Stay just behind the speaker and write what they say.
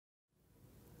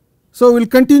So, we will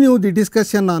continue the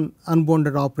discussion on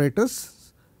unbounded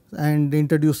operators and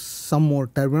introduce some more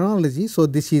terminology. So,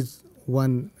 this is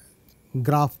one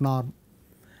graph norm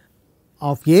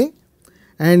of A,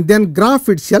 and then graph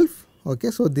itself.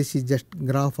 Okay, so, this is just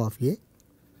graph of A.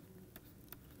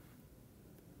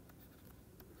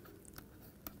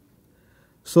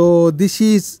 So, this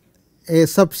is a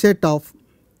subset of,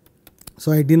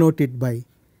 so I denote it by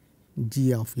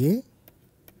G of A.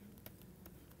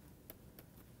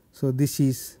 So, this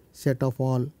is set of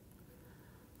all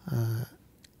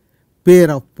pair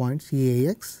of points A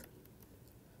x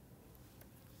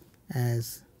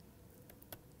as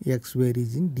x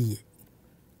varies in dA.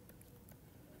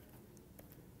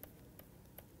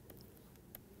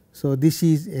 So, this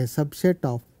is a subset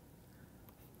of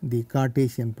the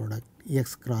Cartesian product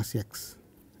x cross x.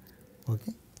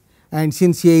 Okay. And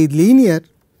since A is linear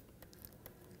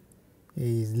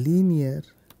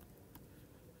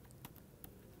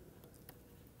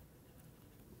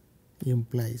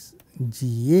implies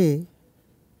GA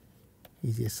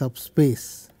is a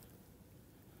subspace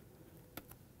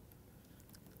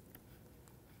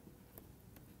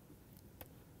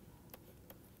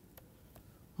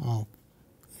of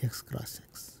x cross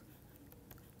x.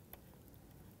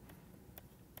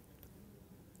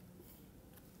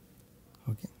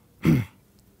 Okay.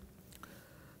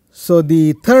 So,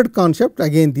 the third concept,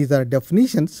 again these are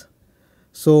definitions.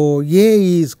 So, A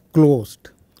is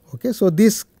closed. Okay. So,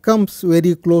 this comes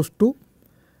very close to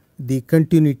the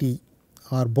continuity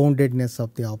or boundedness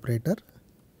of the operator.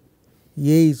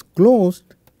 A is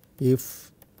closed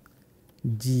if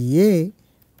GA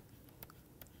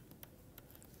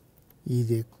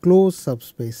is a closed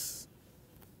subspace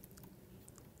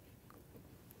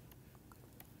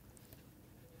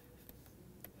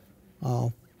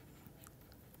of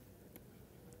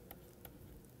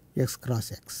x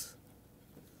cross x.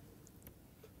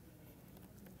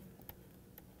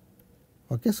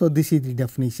 Okay, so, this is the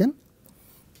definition.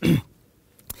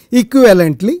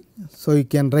 Equivalently, so you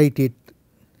can write it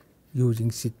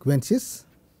using sequences.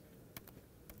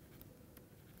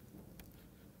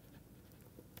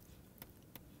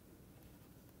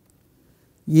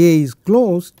 A is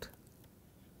closed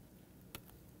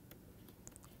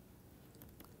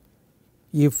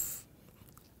if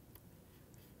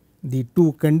the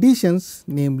two conditions,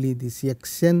 namely this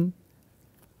xn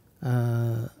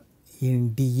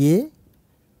in dA,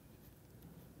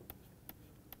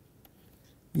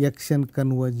 xn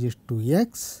converges to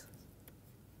x,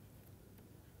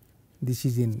 this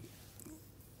is in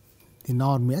the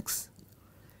norm x,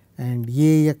 and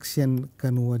Axn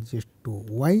converges to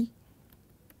y.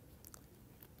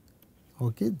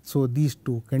 Okay. So, these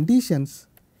two conditions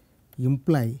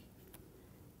imply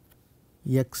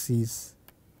x is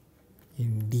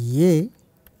in dA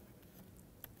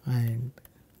and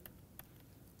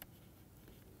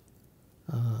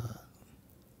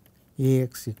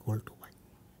Ax equal to y.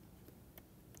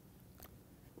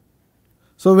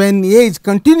 So, when A is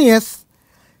continuous,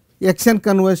 xn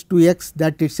converges to x,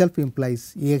 that itself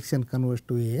implies Axn converges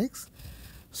to Ax.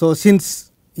 So,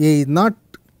 since A is not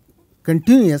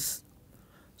continuous,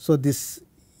 so this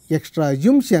extra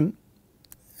assumption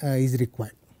is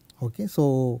required. Okay.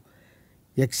 So,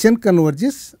 xn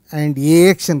converges and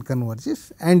Axn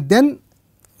converges, and then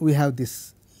we have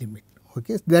this limit.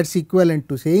 Okay. That is equivalent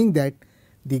to saying that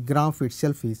the graph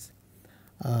itself is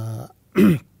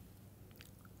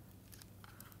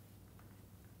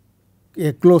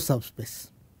a closed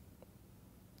subspace.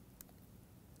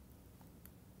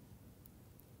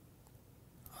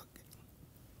 Okay.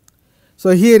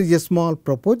 So, here is a small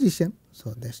proposition.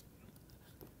 So, that is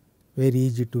very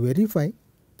easy to verify.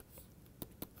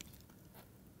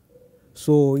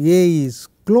 So, A is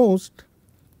closed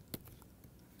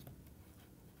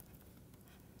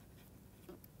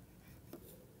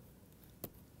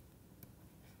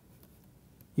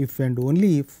if and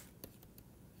only if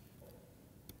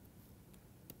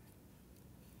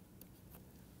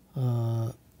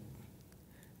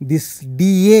this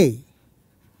dA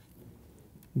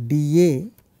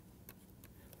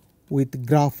with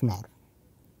graph norm.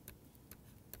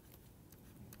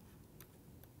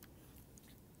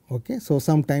 Okay. So,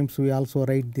 sometimes we also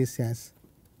write this as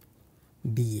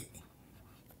dA.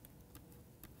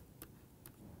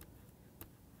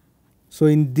 So,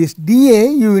 in this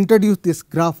dA you introduce this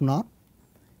graph norm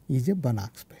is a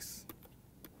Banach space.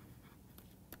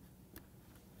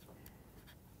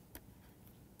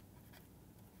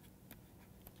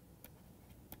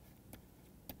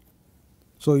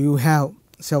 So, you have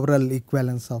several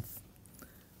equivalents of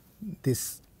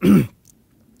this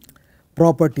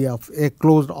property of a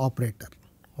closed operator.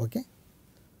 Okay.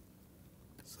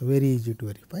 So, So, very easy to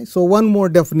verify. So, one more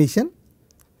definition,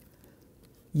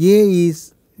 A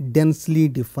is densely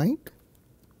defined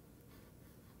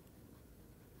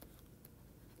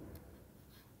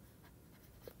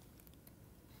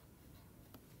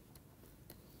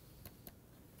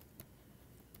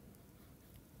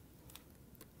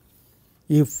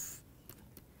if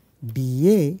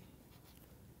dA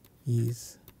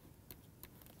is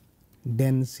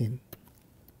dense in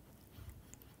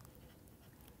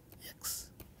X.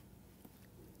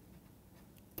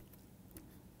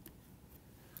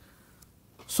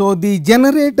 So, the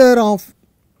generator of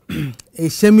a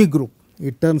semi group,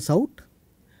 it turns out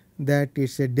that it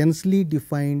is a densely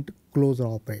defined closure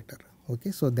operator.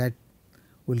 Okay. So, that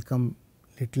will come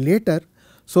little later.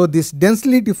 So, this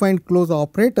densely defined closure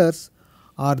operators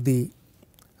are the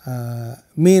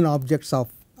main objects of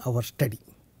our study.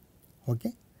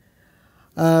 Okay.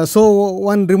 So,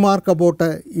 one remark about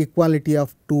equality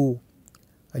of two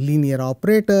linear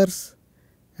operators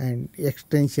and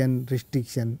extension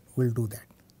restriction will do that.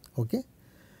 Okay.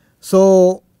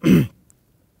 So,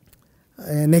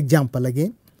 an example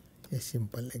again, a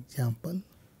simple example.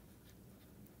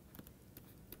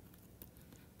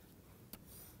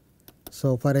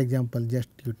 So, for example, just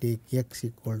you take x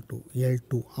equal to L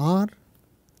to R,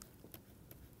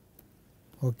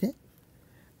 okay,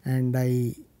 and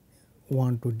I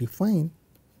want to define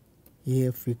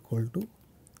AF equal to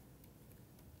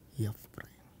F prime,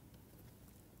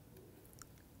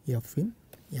 F in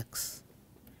X.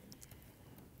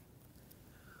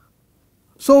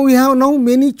 So, we have now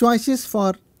many choices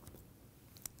for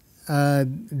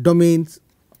domains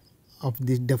of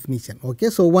this definition. Okay.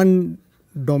 So, one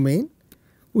domain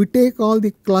we take all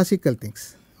the classical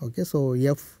things. Okay. So,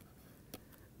 F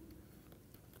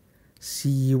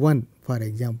C1 for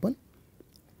example,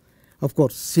 of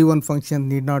course, C1 function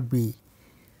need not be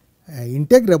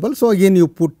integrable. So, again you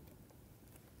put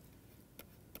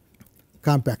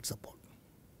compact support.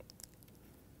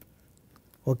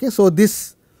 Okay. So,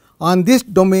 this on this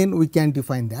domain we can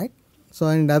define that. So,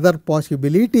 and other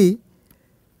possibility,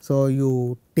 so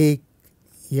you take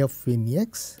F in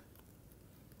X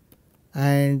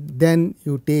and then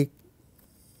you take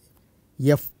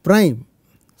F prime.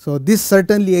 So, this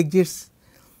certainly exists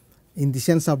in the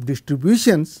sense of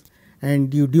distributions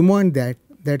and you demand that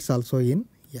is also in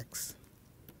X.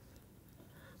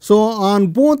 So, on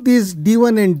both these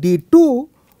D1 and D2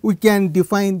 we can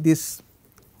define this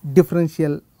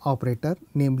differential operator,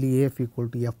 namely AF equal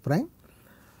to F prime,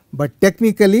 but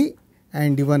technically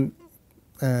and even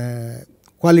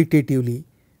qualitatively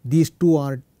these two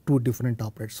are two different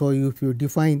operators. So, if you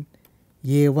define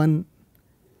A1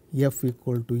 F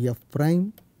equal to F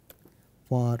prime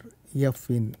for F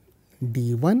in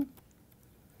D1,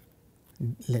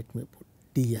 let me put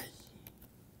Di.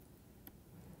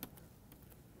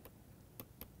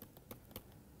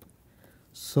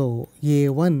 So,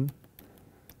 A1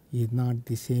 is not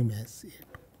the same as A2.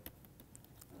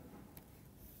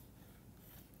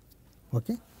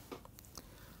 Okay.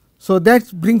 So,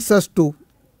 that brings us to,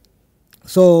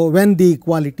 so when the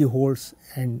equality holds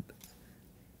and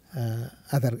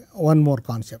other one more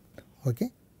concept.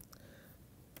 Okay.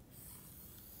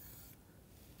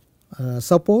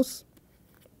 Suppose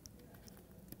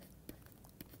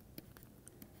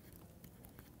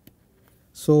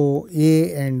so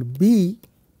A and B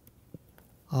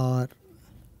are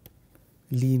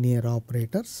linear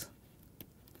operators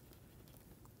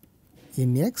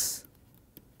in X.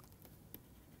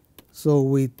 So,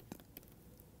 with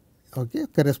okay,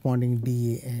 corresponding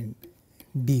dA and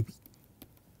dB.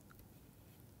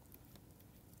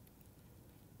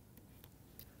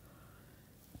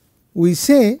 We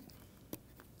say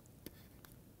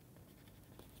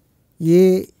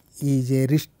A is a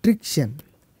restriction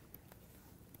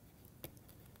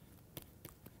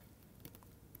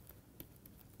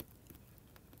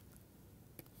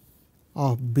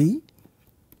of B,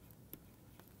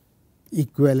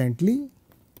 equivalently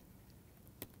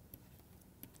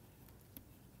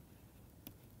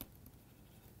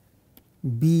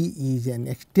B is an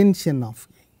extension of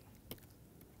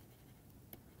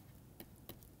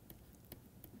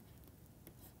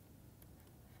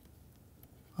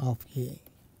A.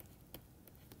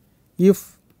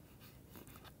 If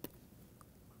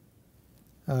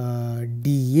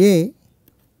dA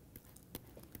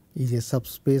is a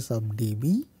subspace of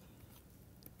dB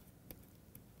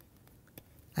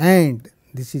and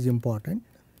this is important,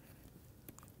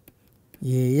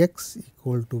 Ax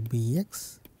equal to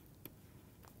Bx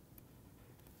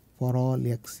for all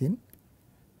x in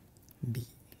D.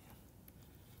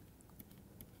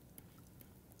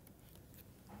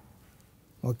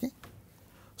 Okay.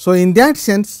 So, in that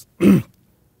sense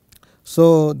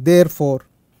So, therefore,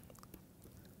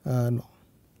 no.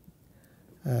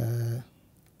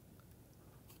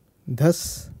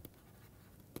 Thus,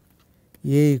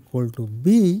 A equal to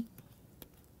B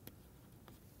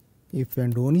if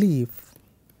and only if,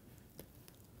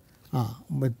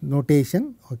 but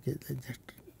notation, okay, just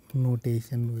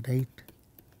notation we write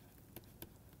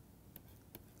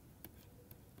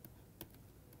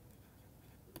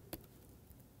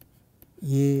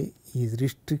A is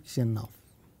restriction of,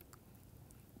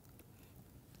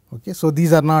 okay. So,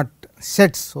 these are not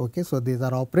sets, okay. So, these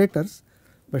are operators,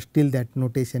 but still that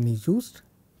notation is used.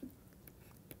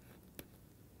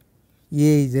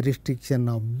 A is a restriction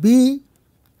of B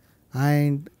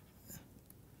and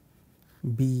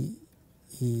B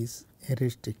is a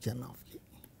restriction of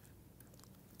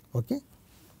A, okay.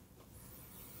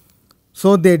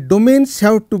 So, the domains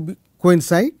have to be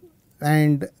coincide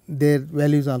and their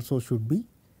values also should be.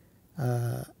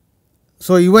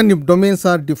 So, even if domains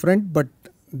are different, but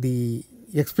the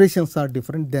expressions are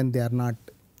different, then they are not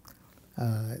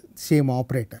same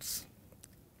operators.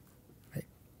 Right.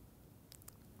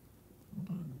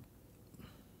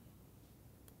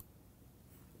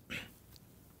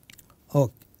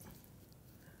 Okay.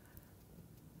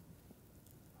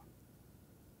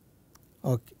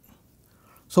 Okay.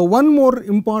 So, one more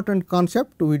important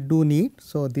concept we do need.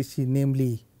 So, this is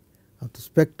namely of the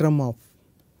spectrum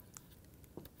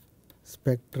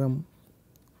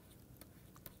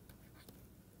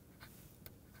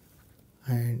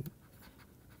and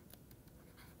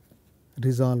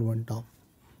resolvent of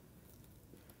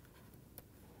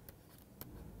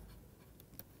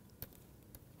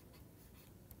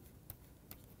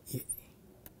A.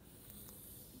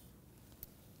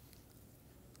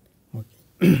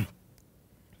 Okay.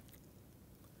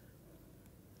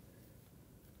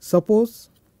 Suppose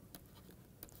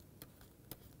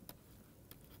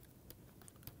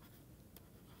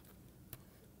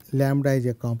lambda is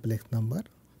a complex number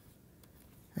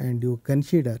and you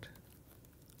consider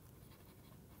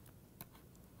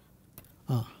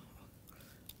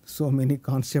so many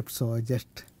concepts. So,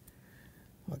 just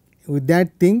okay. With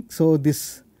that thing. So,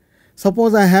 this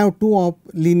suppose I have two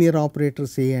linear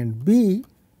operators A and B.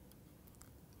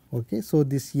 Okay. So,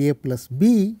 this A plus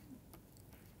B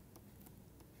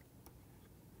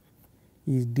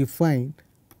is defined.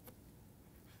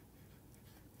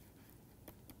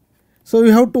 So,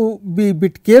 you have to be a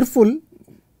bit careful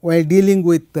while dealing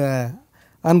with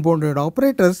unbounded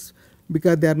operators,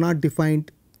 because they are not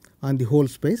defined on the whole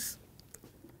space.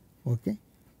 Okay.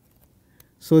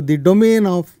 So, the domain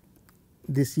of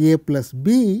this A plus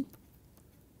B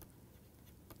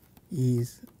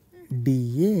is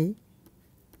dA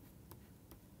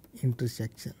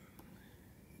intersection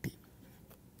D,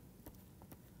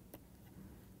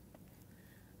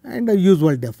 and a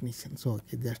usual definition. So,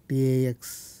 okay, just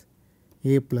AX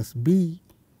A plus B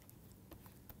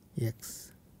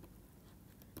X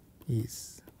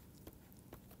is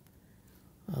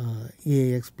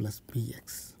AX plus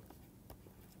BX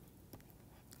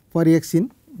for X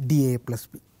in dA plus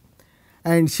B.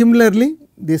 And similarly,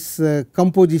 this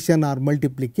composition or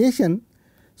multiplication.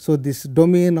 So, this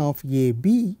domain of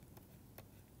AB,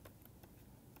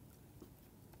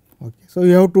 okay. So,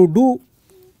 you have to do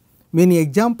many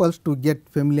examples to get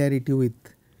familiarity with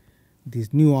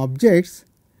these new objects.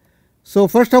 So,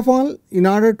 first of all, in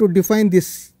order to define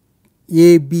this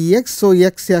ABX, so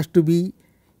X has to be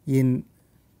in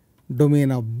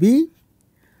domain of B,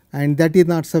 and that is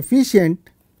not sufficient.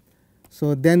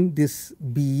 So, then this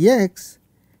BX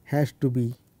has to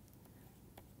be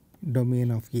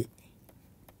domain of A.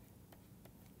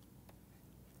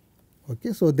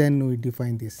 Okay. So, then we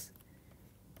define this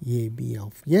AB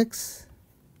of X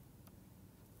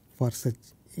for such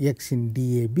X in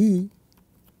DAB,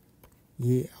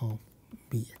 A of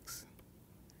BX.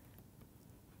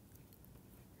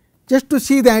 Just to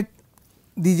see that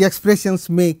these expressions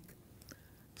make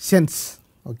sense.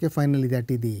 Okay. Finally, that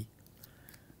is the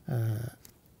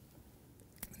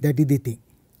thing.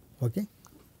 Okay.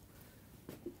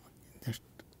 Just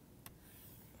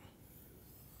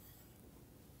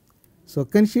so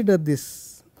consider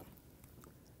this.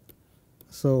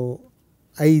 So,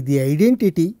 the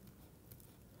identity.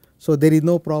 So, there is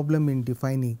no problem in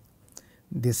defining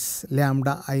this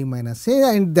lambda I minus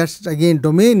A, and that is again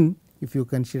domain. If you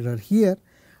consider here,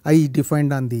 I is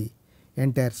defined on the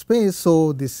entire space.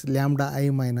 So, this lambda I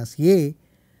minus A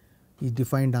is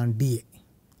defined on dA.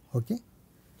 Okay.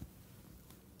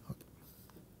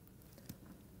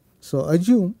 So,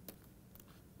 assume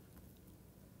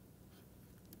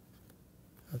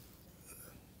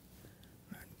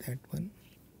that one.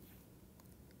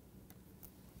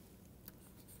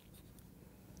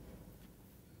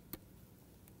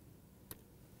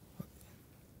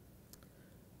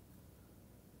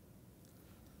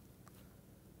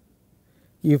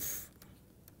 if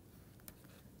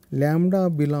lambda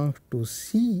belongs to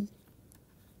C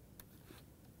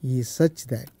is such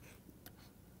that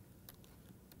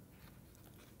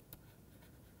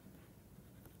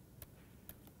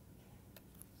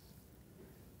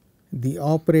the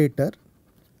operator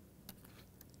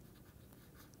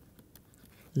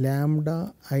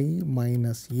lambda I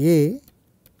minus A,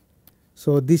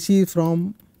 so this is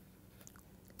from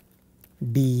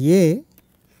dA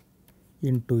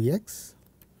into X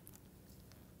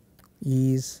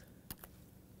is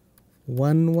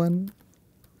 1 1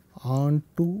 on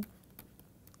to,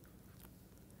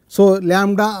 so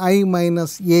lambda I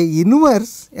minus A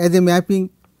inverse as a mapping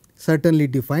certainly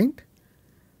defined,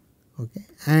 okay,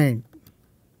 and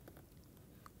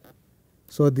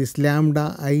so this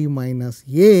lambda I minus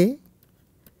A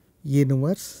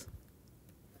inverse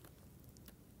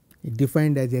is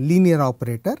defined as a linear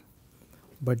operator,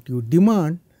 but you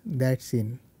demand that's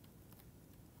in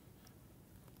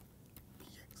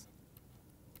Px.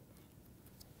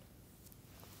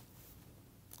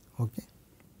 Okay.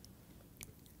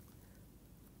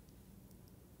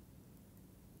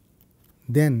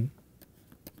 Then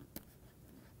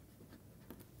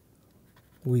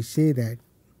we say that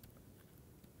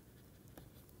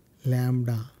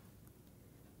lambda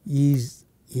is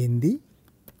in the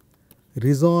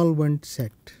resolvent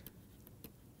set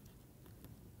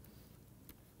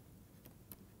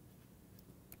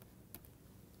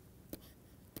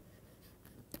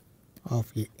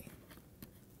of A.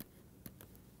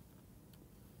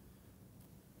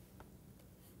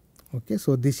 Okay,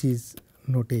 so this is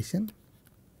notation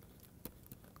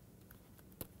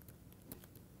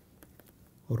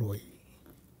rho A.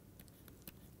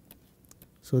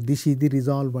 So this is the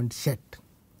resolvent set.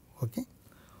 Okay.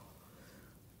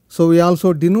 So we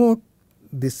also denote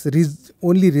this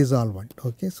only resolvent.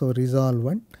 Okay, so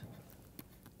resolvent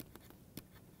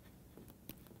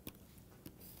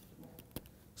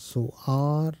so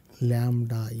R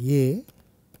lambda A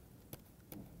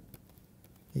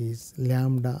is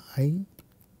lambda I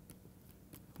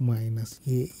minus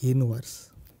A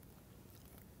inverse.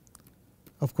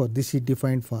 Of course, this is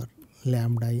defined for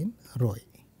lambda in rho A.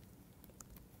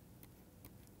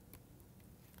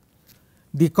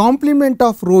 The complement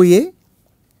of rho A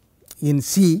in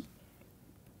C,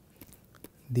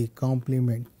 the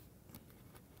complement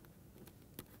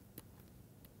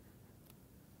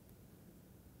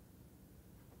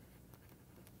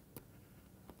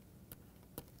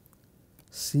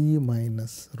C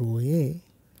minus rho A,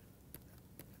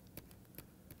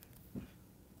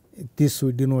 this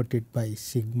we denote it by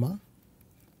sigma,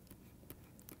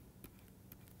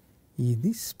 is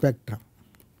the spectrum.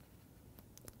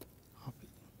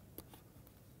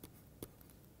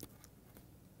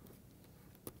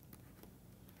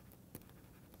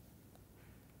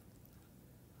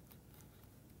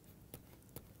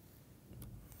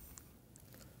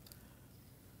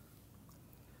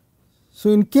 So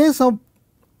in case of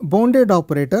bounded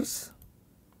operators,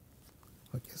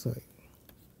 okay, so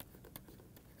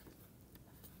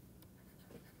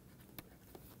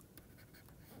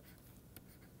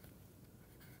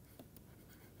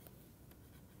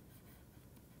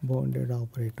bounded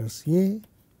operators A,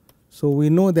 so we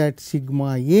know that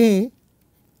sigma A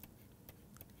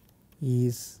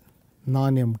is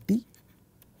non-empty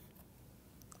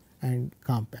and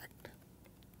compact.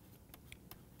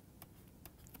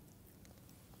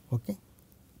 Okay.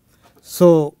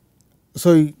 So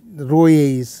rho A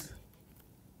is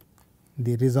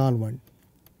the resolvent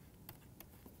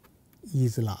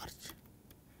is large.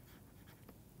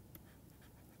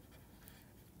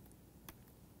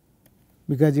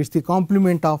 Because it is the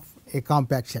complement of a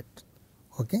compact set.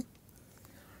 Okay.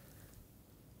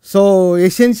 So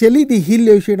essentially the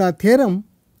Hill-Yoshida theorem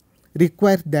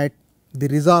requires that the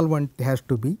resolvent has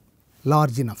to be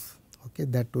large enough. Okay,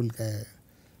 that will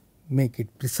make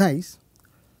it precise.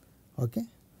 Okay.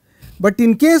 But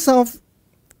in case of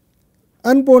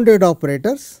unbounded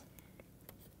operators,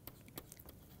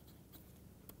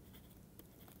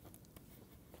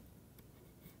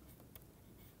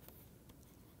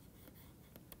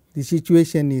 the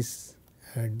situation is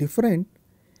different.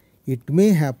 It may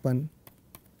happen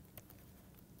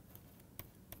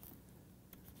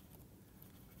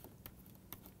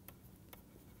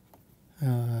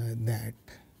that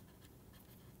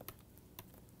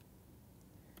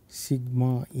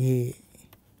sigma A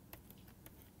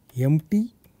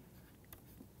empty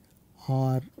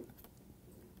or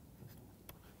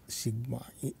sigma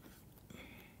A.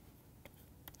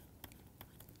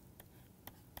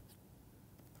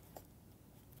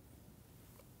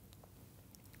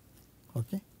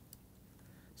 Okay.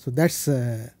 So that's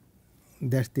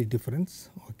that is the difference.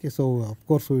 Okay. So, of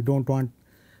course, we do not want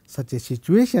such a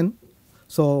situation.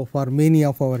 So, for many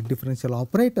of our differential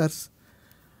operators,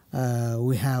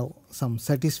 we have some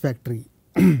satisfactory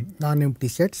non-empty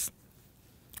sets.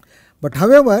 But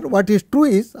however, what is true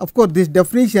is, of course, this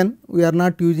definition we are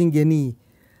not using any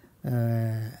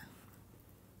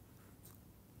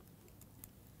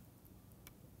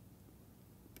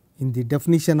in the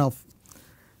definition of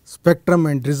spectrum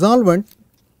and resolvent,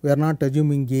 we are not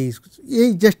assuming A is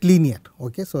just linear.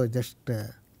 Okay. So, just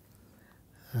a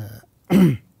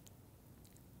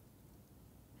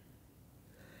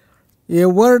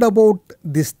word about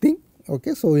this thing.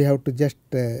 Okay. So, we have to just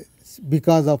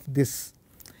because of this,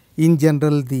 in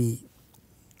general the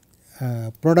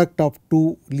product of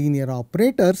two linear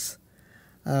operators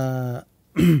has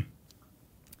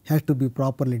to be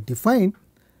properly defined.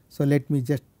 So, let me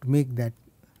just make that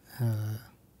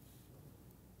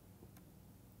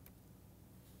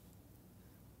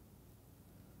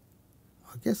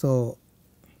okay. So,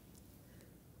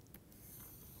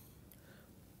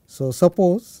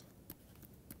 suppose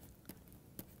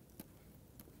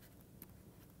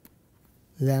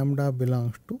lambda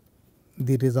belongs to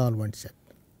the resolvent set.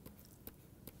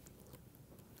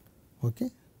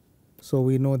 Okay. So,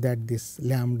 we know that this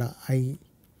lambda I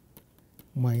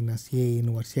minus A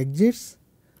inverse exists.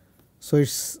 So,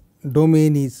 its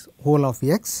domain is whole of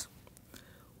X,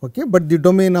 okay, but the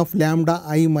domain of lambda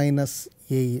I minus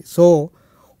A. So,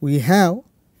 we have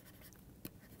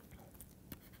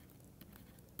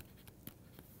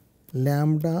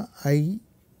lambda I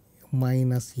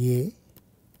minus A,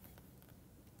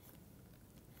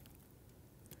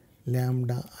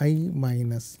 lambda I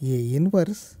minus A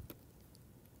inverse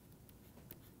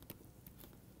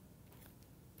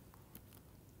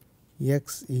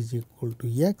X is equal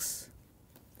to X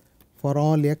for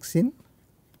all X in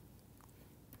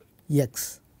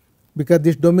X, because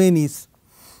this domain is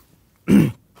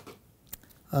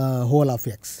whole of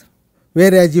X.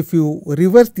 Whereas, if you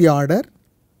reverse the order,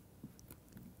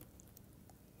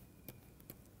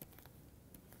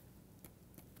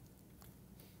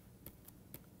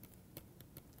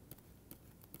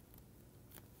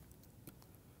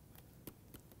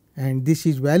 and this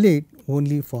is valid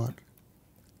only for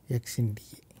X in dA,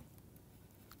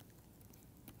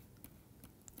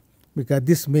 because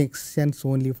this makes sense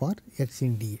only for X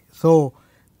in dA. So,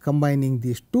 combining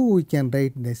these two, we can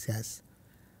write this as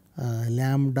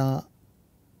lambda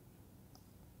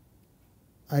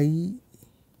I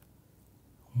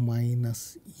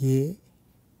minus A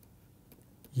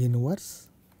inverse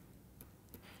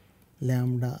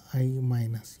lambda I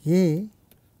minus A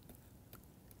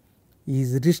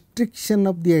is restriction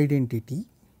of the identity,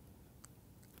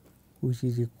 which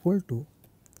is equal to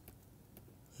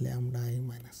lambda I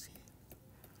minus A.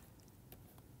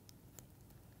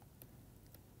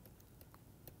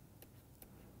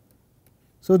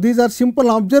 So, these are simple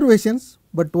observations,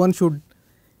 but one should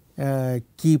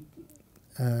keep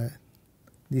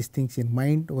these things in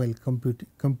mind while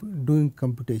doing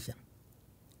computation.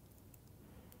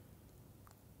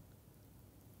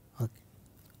 Okay.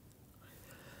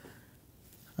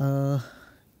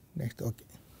 Next, okay.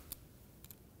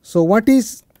 So, what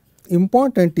is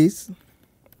important is,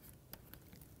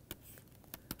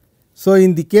 so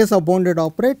in the case of bounded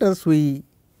operators, we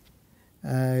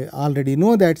already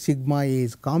know that sigma A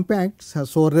is compact.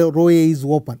 So, rho A is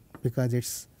open because it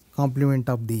is complement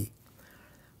of the.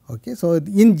 Okay. So,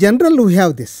 in general we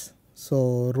have this.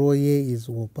 So, rho A is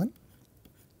open,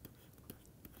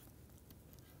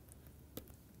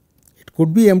 it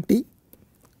could be empty,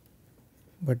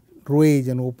 but rho A is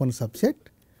an open subset,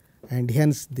 and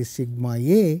hence the sigma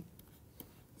A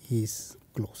is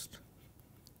closed.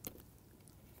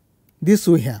 This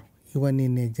we have even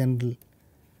in a general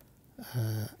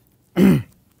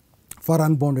for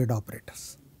unbounded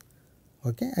operators.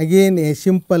 Okay. Again, a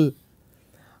simple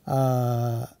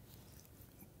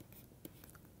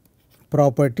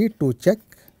property to check.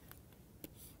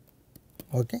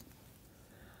 Okay.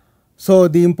 So,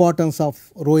 the importance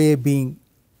of rho A being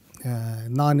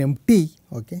non-empty.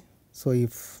 Okay. So,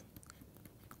 if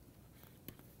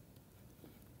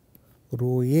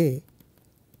rho A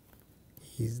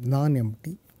is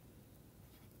non-empty,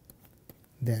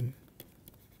 then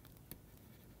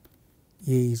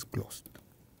A is closed.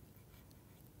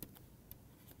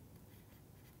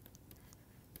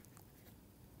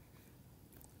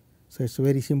 So, it is a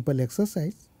very simple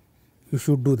exercise, you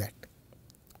should do that.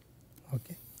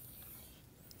 Okay.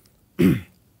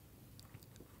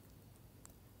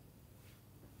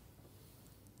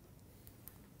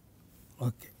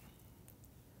 Okay.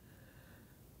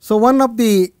 So, one of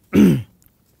the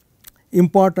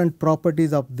important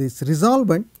properties of this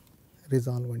resolvent, this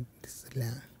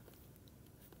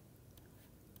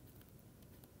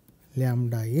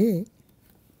lambda A.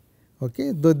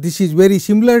 Okay. Though this is very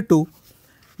similar to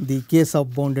the case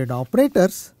of bounded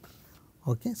operators.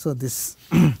 Okay. So, this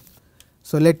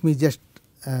so let me just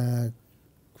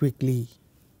quickly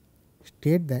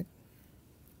state that.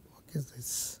 Okay,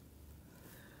 this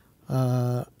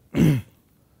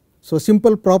so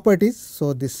simple properties.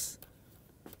 So, this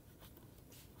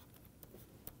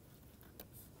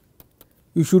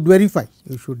you should verify,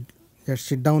 you should just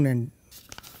sit down and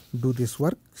do this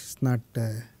work. It is not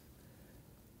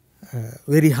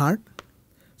very hard.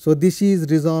 So, this is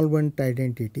resolvent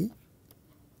identity.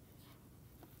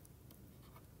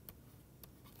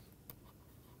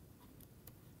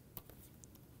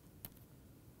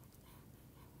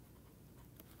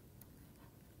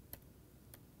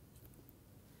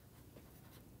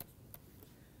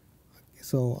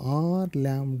 So, R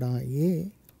lambda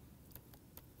A,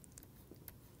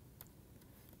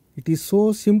 it is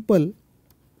so simple,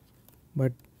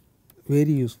 but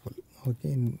very useful.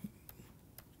 Okay.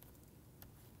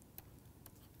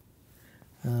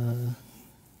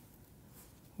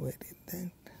 Where is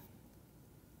that?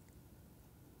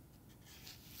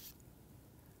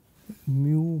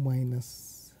 Mu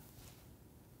minus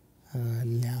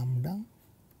lambda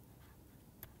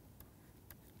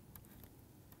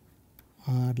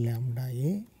R lambda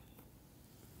A.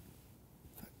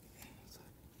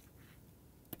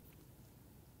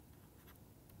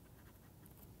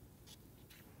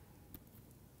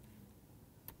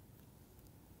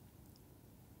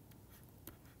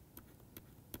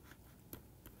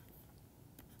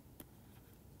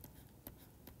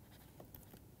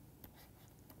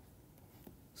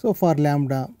 So, for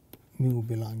lambda mu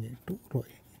belonging to rho A.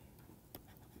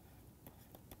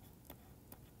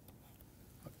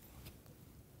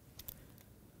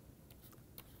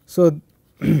 So,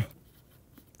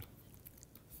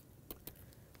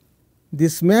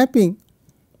 this mapping,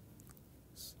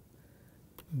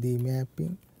 the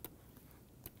mapping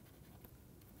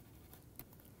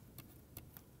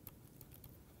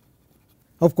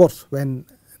of course, when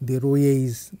the rho A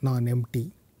is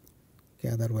non-empty, okay,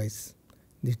 otherwise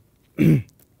this,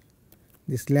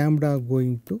 this lambda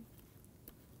going to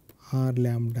R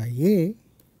lambda A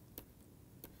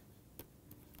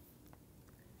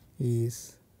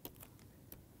is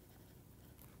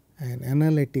an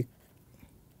analytic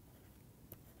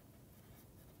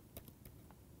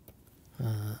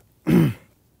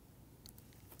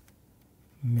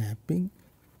mapping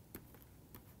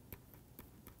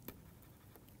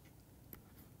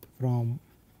from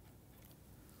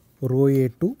rho A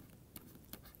to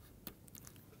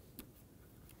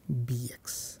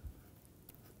Bx.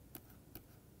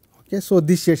 Okay, so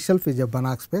this itself is a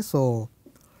Banach space. So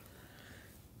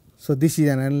this is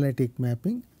an analytic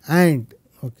mapping, and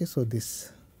okay, so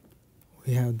this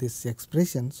we have this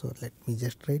expression. So let me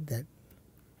just write that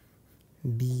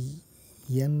d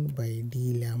n by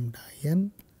d lambda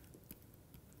n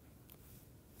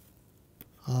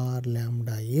R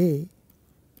lambda A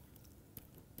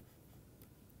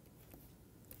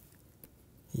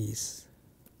is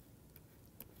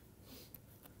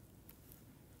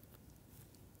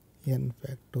n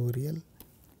factorial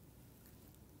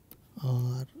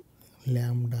R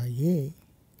lambda A,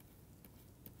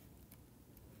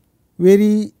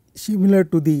 very similar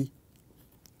to the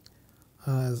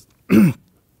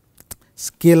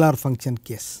scalar function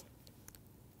case.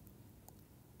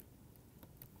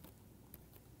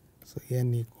 So,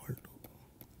 n equal to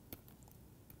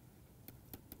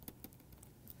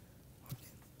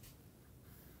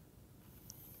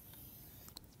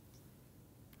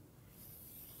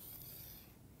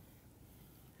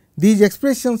these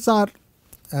expressions are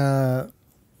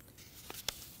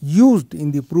used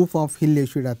in the proof of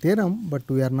Hill-Yasuda theorem, but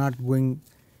we are not going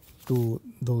to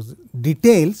those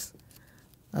details,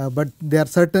 but they are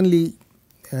certainly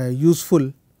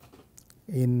useful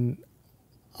in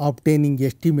obtaining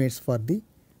estimates for the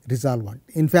resolvent.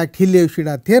 In fact,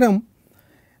 Hill-Yasuda theorem,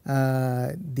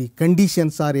 the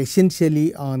conditions are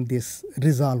essentially on this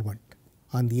resolvent,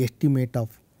 on the estimate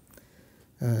of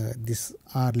this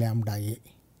R lambda A.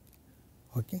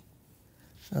 Okay.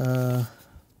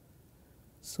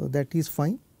 So, that is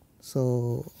fine.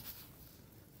 So,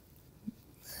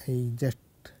 I just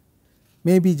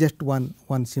maybe just one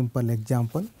simple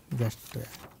example just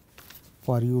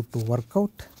for you to work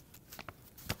out.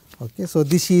 Okay. So,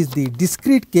 this is the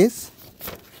discrete case.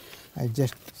 I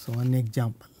just so one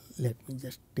example, let me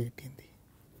just state in the.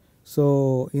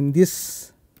 So, in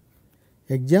this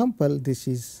example, this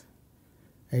is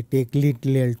I take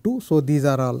little L2. So, these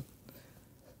are all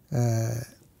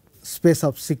space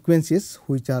of sequences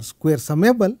which are square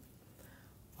summable.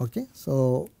 Okay.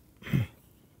 So,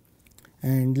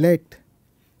 and let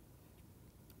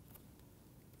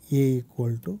A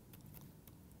equal to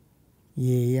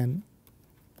AN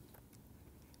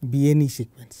be any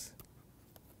sequence,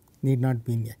 need not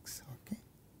be in X. Okay.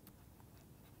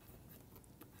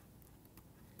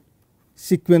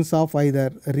 Sequence of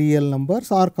either real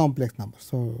numbers or complex numbers,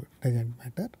 so it does not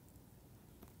matter.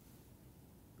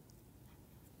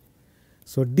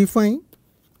 So, define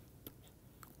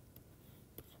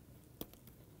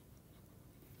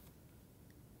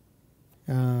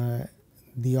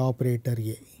the operator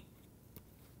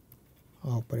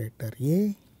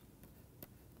A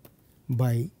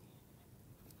by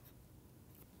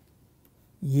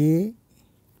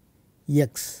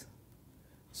Ax.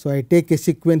 So, I take a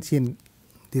sequence in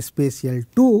the space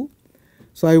L2.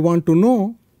 So, I want to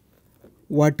know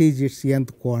what is its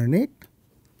nth coordinate.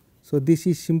 So, this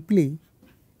is simply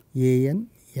an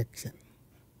xn,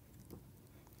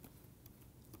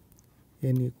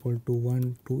 n equal to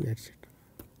 1, 2, etc.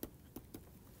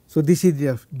 So, this is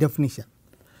the definition.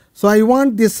 So, I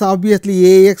want this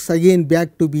obviously Ax again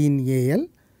back to be in Al.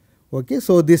 Okay.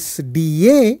 So, this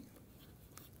dA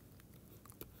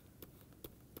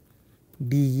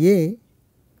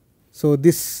so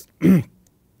this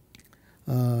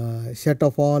set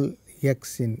of all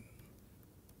x in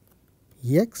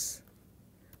X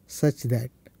such that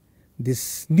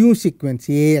this new sequence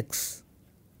Ax.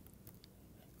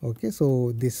 Okay.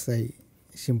 So, this I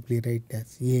simply write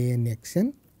as An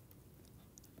xn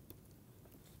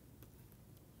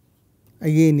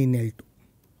again in L2.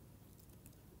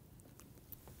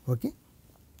 Okay.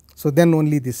 So, then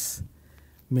only this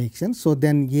makes sense. So,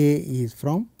 then A is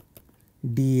from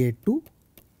dA to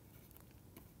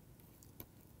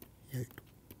L2.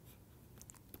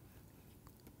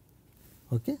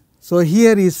 Okay. So,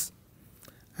 here is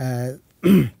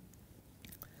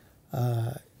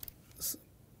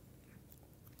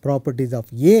properties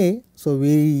of A. So,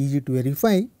 very easy to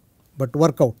verify, but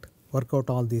work out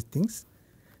all these things.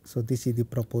 So, this is the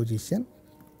proposition.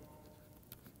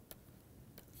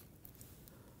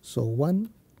 So, 1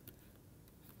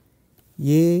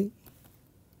 A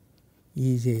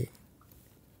is a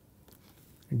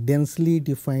densely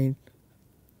defined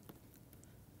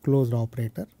closed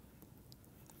operator.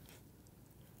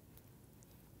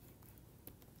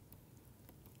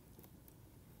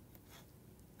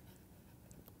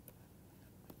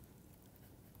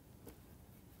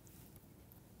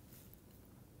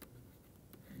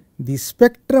 The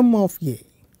spectrum of A,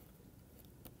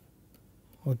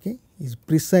 okay, is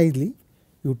precisely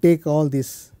you take all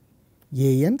these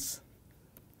ANs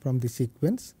from the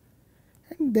sequence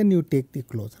and then you take the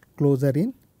closure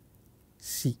in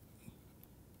C.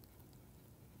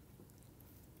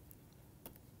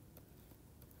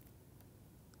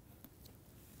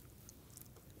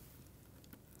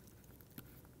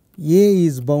 A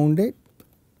is bounded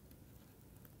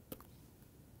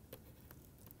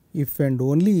if and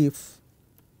only if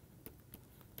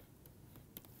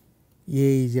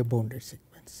A is a bounded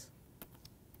sequence.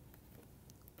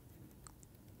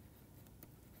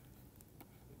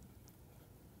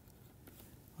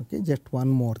 Okay, just one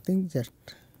more thing, just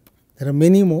there are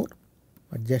many more,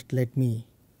 but just let me.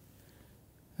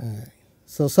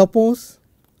 So, suppose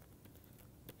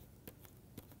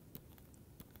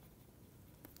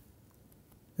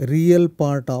real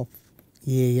part of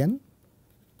An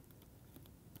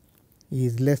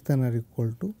is less than or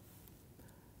equal to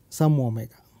some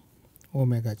omega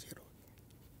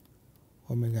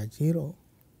 0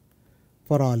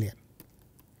 for all n.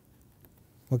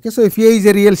 Okay. So, if A is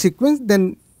a real sequence,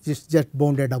 then it is just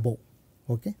bounded above.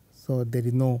 Okay. So, there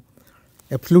is no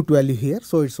absolute value here.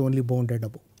 So, it is only bounded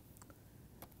above.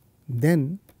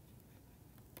 Then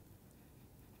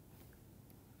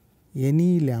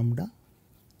any lambda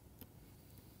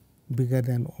bigger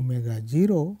than omega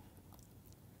 0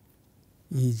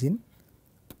 is in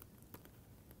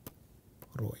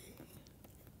rho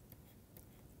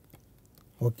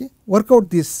A. Okay. Work out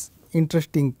this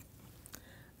interesting,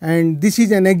 and this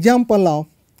is an example of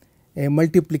a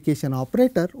multiplication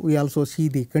operator. We also see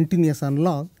the continuous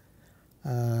analog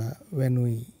when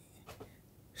we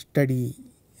study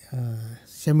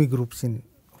semi groups in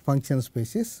function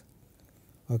spaces.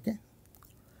 Okay.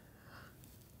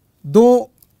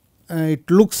 Though it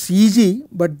looks easy,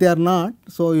 but they are not.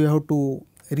 So, you have to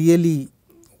really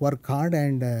work hard,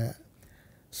 and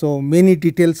so many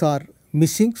details are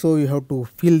missing. So, you have to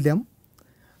fill them.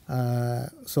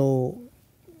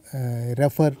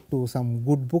 Refer to some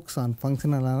good books on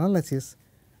functional analysis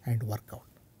and work out.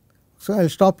 So, I will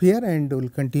stop here and we will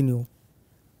continue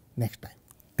next time.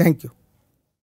 Thank you.